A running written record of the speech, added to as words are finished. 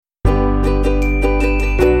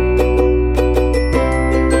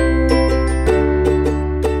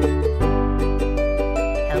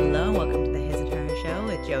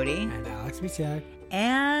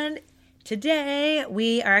Today,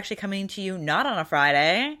 we are actually coming to you not on a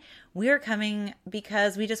Friday. We are coming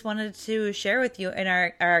because we just wanted to share with you in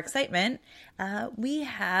our excitement. We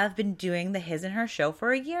have been doing the His and Her show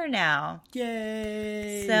for a year now.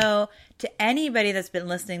 Yay! So to anybody that's been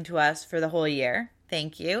listening to us for the whole year,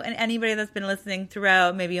 thank you. And anybody that's been listening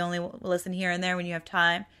throughout, maybe only listen here and there when you have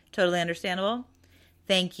time, totally understandable.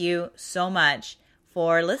 Thank you so much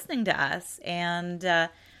for listening to us. And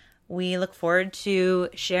we look forward to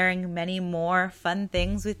sharing many more fun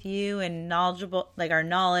things with you and knowledgeable, like our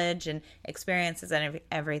knowledge and experiences and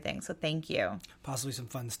everything. So thank you. Possibly some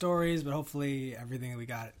fun stories, but hopefully everything that we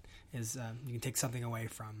got is you can take something away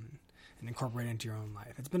from and incorporate it into your own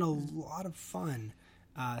life. It's been a lot of fun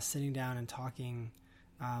sitting down and talking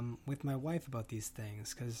with my wife about these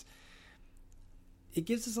things because it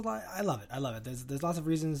gives us a lot. I love it. There's lots of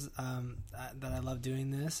reasons that I love doing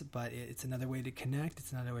this, but it's another way to connect.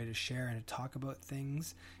 It's another way to share and to talk about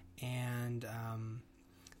things and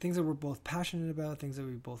things that we're both passionate about, things that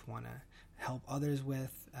we both want to help others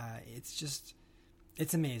with.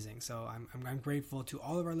 It's amazing. So I'm grateful to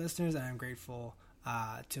all of our listeners, and I'm grateful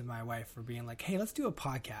to my wife for being like, hey, let's do a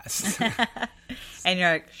podcast. And you're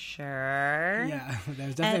like, sure. Yeah,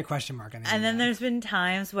 there's definitely a question mark on it. And then there's been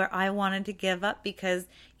times where I wanted to give up because,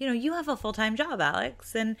 you have a full-time job,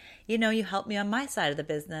 Alex, and, you help me on my side of the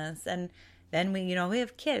business. And then we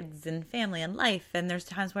have kids and family and life. And there's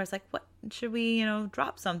times where it's like, what should we,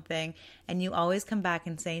 drop something? And you always come back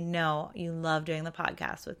and say, no, you love doing the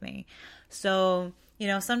podcast with me. So,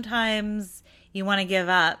 sometimes you want to give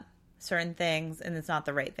up certain things and it's not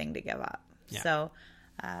the right thing to give up. Yeah. So,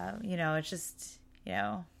 it's just,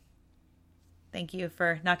 thank you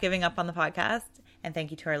for not giving up on the podcast, and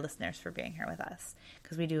thank you to our listeners for being here with us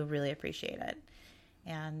because we do really appreciate it.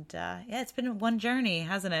 And it's been one journey,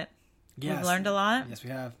 hasn't it? Yes. We've learned a lot. Yes,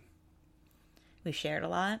 we have. We shared a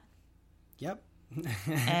lot. Yep.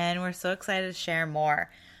 And we're so excited to share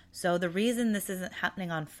more. So the reason this isn't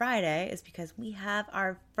happening on Friday is because we have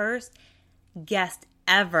our first guest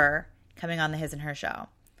ever coming on the His and Her show.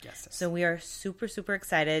 Yes. So we are super, super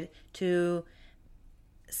excited to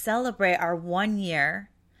celebrate our 1 year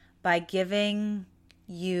by giving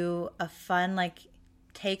you a fun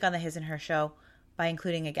take on the His and Her show by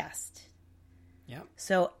including a guest. Yep.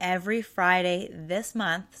 So every Friday this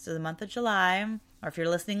month, so the month of July, or if you're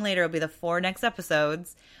listening later, it'll be the 4 next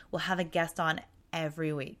episodes, we'll have a guest on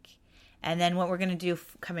every week. And then what we're going to do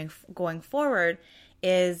going forward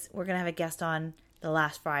is we're going to have a guest on the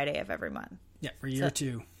last Friday of every month. Yeah, for year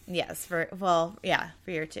 2. Yes, for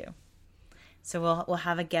year 2. So we'll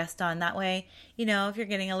have a guest on that way. If you're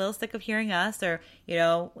getting a little sick of hearing us, or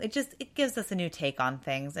it gives us a new take on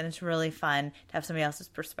things, and it's really fun to have somebody else's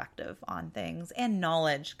perspective on things and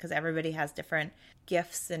knowledge, because everybody has different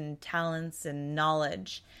gifts and talents and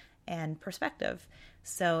knowledge and perspective.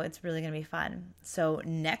 So it's really going to be fun. So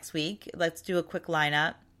next week, let's do a quick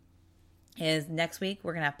lineup. Next week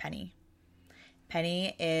we're going to have Penny.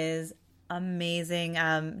 Penny is amazing.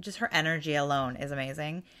 Just her energy alone is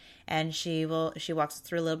amazing. And she walks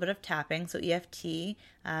through a little bit of tapping. So EFT,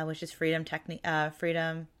 which is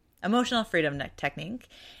emotional freedom technique.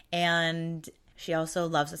 And she also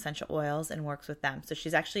loves essential oils and works with them. So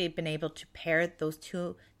she's actually been able to pair those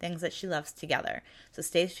two things that she loves together. So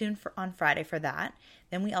stay tuned on Friday for that.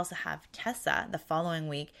 Then we also have Tessa the following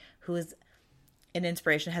week, who is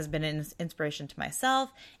has been an inspiration to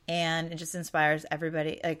myself, and it just inspires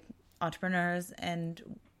everybody, like entrepreneurs,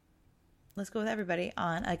 and let's go with everybody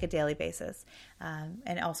on a daily basis. And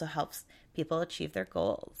it also helps people achieve their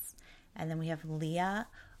goals. And then we have Leah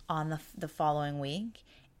on the following week,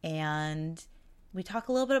 and we talk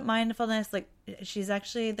a little bit of mindfulness. She's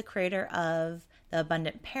actually the creator of the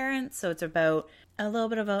Abundant Parents, so it's about a little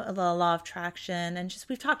bit of a law of attraction, and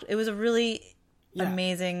it was a really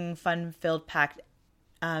amazing, fun-filled, packed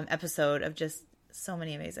episode of just so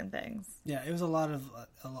many amazing things. Yeah, it was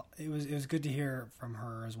it was good to hear from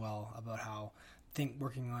her as well about how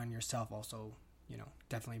working on yourself also,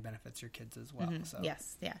 definitely benefits your kids as well. Mm-hmm. So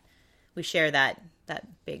yes, yeah. We share that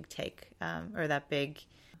big take, or that big...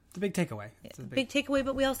 The big takeaway. It's a big takeaway,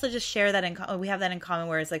 but we also just share that we have that in common,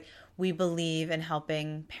 where it's we believe in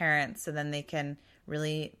helping parents so then they can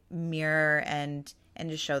really mirror and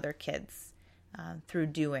just show their kids through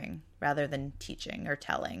doing rather than teaching or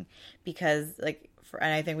telling. Because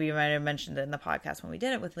and I think we might have mentioned it in the podcast when we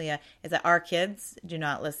did it with Leah, is that our kids do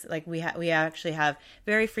not listen. We actually have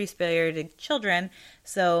very free-spirited children.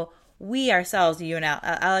 So we ourselves, you and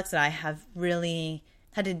Alex and I, have really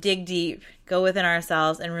had to dig deep, go within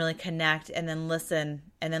ourselves, and really connect, and then listen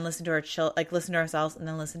to our listen to ourselves, and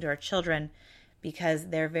then listen to our children, because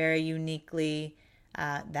they're very uniquely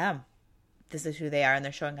them. this is who they are and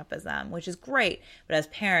they're showing up as them, which is great. But as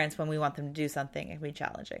parents, when we want them to do something, it can be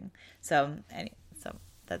challenging. So anyway, so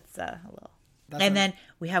that's a little. Then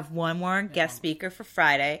we have one more guest speaker for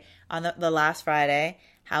Friday, on the last Friday.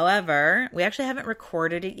 However, we actually haven't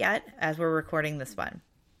recorded it yet as we're recording this one.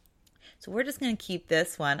 So we're just going to keep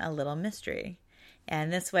this one a little mystery.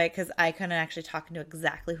 And this way, because I couldn't actually talk into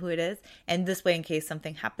exactly who it is. And this way, in case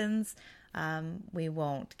something happens, we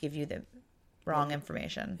won't give you the wrong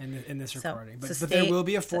information. In this recording. But there will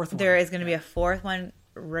be a fourth one. There is going to be a fourth one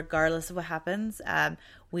regardless of what happens.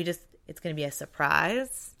 It's going to be a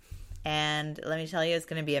surprise. And let me tell you, it's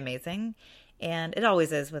going to be amazing. And it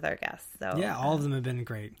always is with our guests. So yeah, all of them have been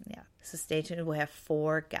great. Yeah. So stay tuned. We'll have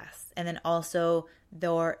 4 guests. And then also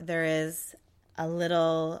there is a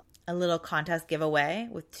little contest giveaway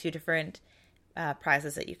with 2 different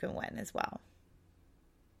prizes that you can win as well.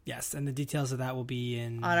 Yes, and the details of that will be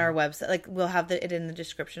on our website. Like, we'll have it in the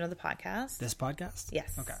description of the podcast. This podcast?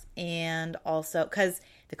 Yes. Okay. And also, because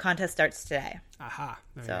the contest starts today. Aha.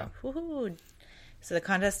 So the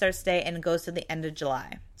contest starts today and goes to the end of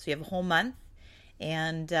July. So you have a whole month.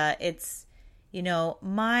 And it's,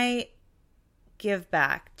 my give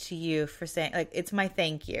back to you for saying, like, it's my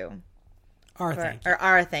thank you. Our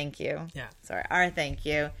thank you. Yeah. Sorry, our thank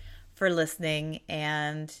you for listening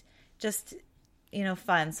and just,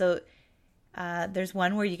 fun. So there's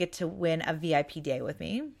one where you get to win a VIP day with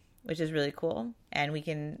me, which is really cool. And we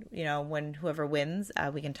can, when whoever wins,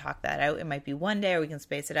 we can talk that out. It might be one day or we can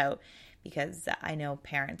space it out because I know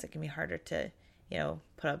parents, it can be harder to,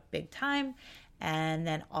 put up big time. And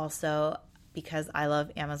then also because I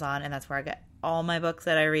love Amazon and that's where I get all my books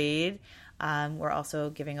that I read, we're also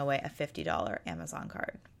giving away a $50 Amazon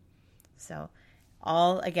card. So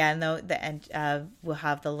again, though, we'll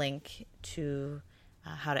have the link to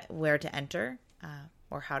where to enter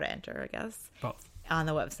or how to enter, I guess. Both. On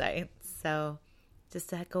the website. So just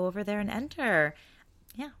to go over there and enter.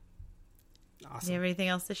 Yeah. Awesome. Do you have anything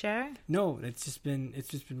else to share? No, it's just been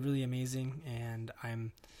really amazing, and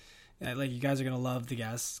I'm like, you guys are gonna love the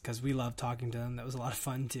guests because we love talking to them. That was a lot of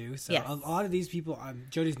fun too. So yes. A lot of these people,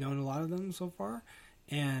 Jody's known a lot of them so far,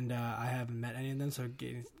 and I haven't met any of them. So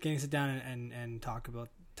getting to sit down and talk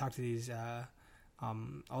to these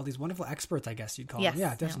all these wonderful experts, I guess you'd call them.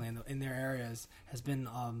 Yeah, definitely in their areas has been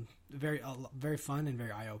very fun and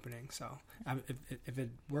very eye opening. So if it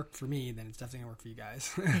worked for me, then it's definitely gonna work for you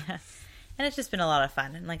guys. Yeah. And it's just been a lot of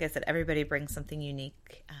fun. And like I said, everybody brings something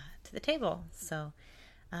unique to the table. So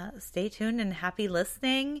stay tuned and happy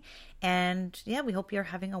listening. And yeah, we hope you're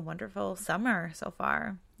having a wonderful summer so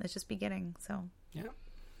far. It's just beginning. So yeah.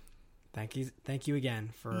 Thank you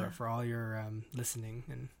again for all your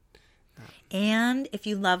listening. And if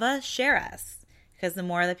you love us, share us. Because the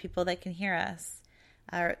more the people that can hear us,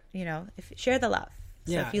 share the love.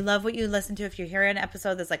 So if you love what you listen to, if you hear an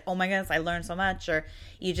episode that's like, oh my goodness, I learned so much, or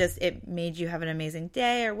it made you have an amazing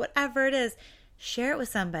day, or whatever it is, share it with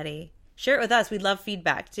somebody. Share it with us. We love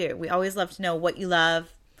feedback too. We always love to know what you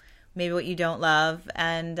love, maybe what you don't love,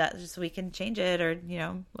 and just so we can change it or,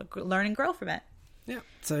 learn and grow from it. Yeah.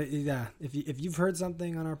 So if you've heard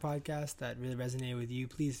something on our podcast that really resonated with you,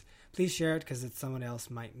 please share it because someone else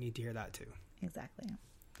might need to hear that too. Exactly.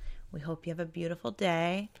 We hope you have a beautiful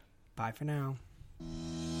day. Bye for now.